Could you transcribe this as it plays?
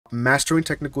mastering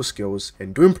technical skills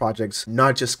and doing projects,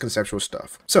 not just conceptual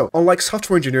stuff. So, unlike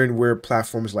software engineering where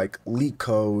platforms like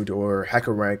LeetCode or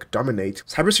HackerRank dominate,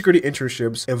 cybersecurity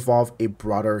internships involve a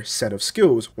broader set of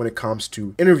skills when it comes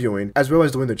to interviewing as well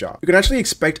as doing the job. You can actually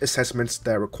expect assessments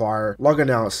that require log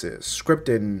analysis,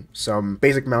 scripting, some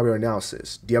basic malware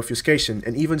analysis, deobfuscation,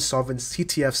 and even solving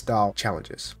CTF-style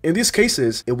challenges. In these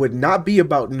cases, it would not be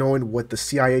about knowing what the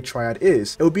CIA triad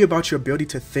is, it would be about your ability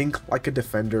to think like a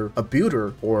defender, a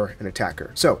builder, or an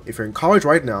attacker. So, if you're in college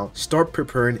right now, start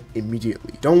preparing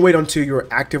immediately. Don't wait until you're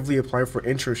actively applying for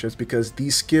internships because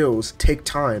these skills take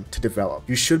time to develop.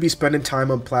 You should be spending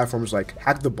time on platforms like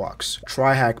Hack the Box,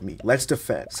 Try Hack Me, Let's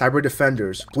Defend, Cyber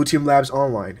Defenders, Blue Team Labs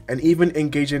Online, and even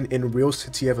engaging in real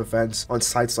CTF events on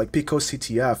sites like Pico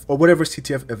CTF or whatever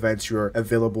CTF events you're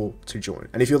available to join.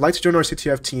 And if you'd like to join our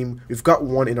CTF team, we've got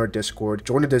one in our Discord.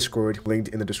 Join the Discord, linked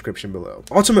in the description below.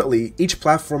 Ultimately, each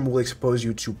platform will expose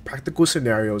you to practical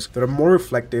scenarios that are more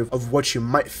reflective of what you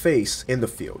might face in the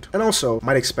field and also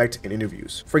might expect in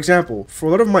interviews. For example, for a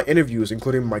lot of my interviews,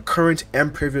 including my current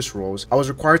and previous roles, I was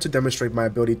required to demonstrate my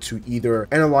ability to either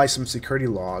analyze some security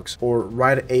logs or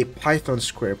write a Python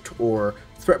script or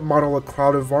threat model a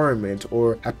crowd environment,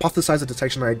 or hypothesize a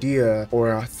detection idea,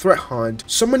 or a threat hunt.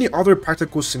 So many other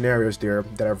practical scenarios there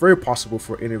that are very possible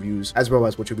for interviews as well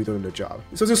as what you'll be doing in the job.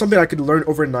 So this is something I could learn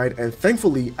overnight, and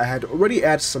thankfully I had already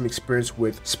had some experience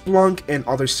with Splunk and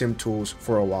other SIM tools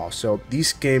for a while, so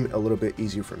these came a little bit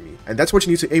easier for me. And that's what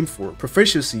you need to aim for.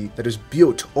 Proficiency that is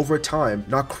built over time,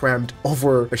 not crammed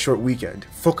over a short weekend.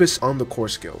 Focus on the core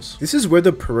skills. This is where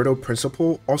the Pareto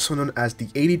principle, also known as the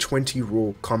 80-20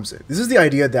 rule, comes in. This is the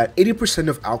idea that 80%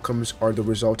 of outcomes are the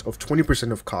result of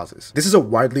 20% of causes. This is a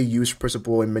widely used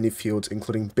principle in many fields,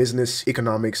 including business,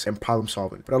 economics, and problem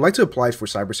solving. But I'd like to apply it for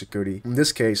cybersecurity. In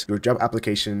this case, your job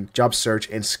application, job search,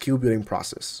 and skill building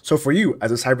process. So for you,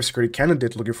 as a cybersecurity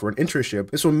candidate looking for an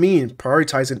internship, this will mean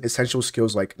prioritizing essential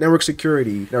skills like network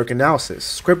security, network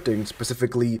analysis, scripting,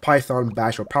 specifically Python,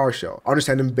 Bash, or PowerShell,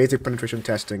 understanding basic penetration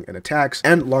testing and attacks,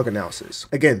 and log analysis.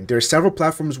 Again, there are several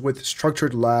platforms with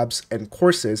structured labs and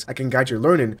courses that can guide your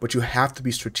learning, but you have to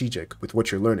be strategic with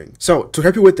what you're learning. So to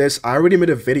help you with this, I already made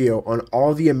a video on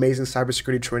all the amazing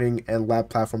cybersecurity training and lab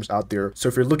platforms out there. So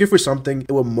if you're looking for something,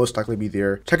 it will most likely be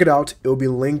there. Check it out. It will be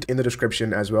linked in the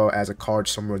description as well as a card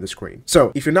somewhere on the screen.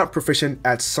 So if you're not proficient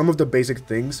at some of the basic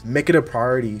things, make it a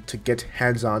priority to get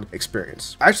hands-on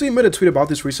experience. I actually made a tweet about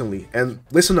this recently, and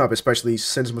listen up, especially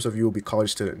since most of you will be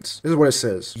college students. This is what it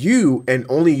says. You and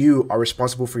only you are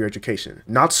responsible for your education,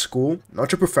 not school,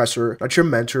 not your professor, not your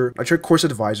mentor, not your course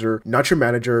advisor, not your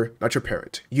manager, not your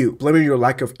parent. You. Blaming your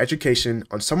lack of education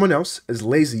on someone else is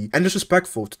lazy and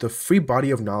disrespectful to the free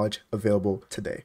body of knowledge available today.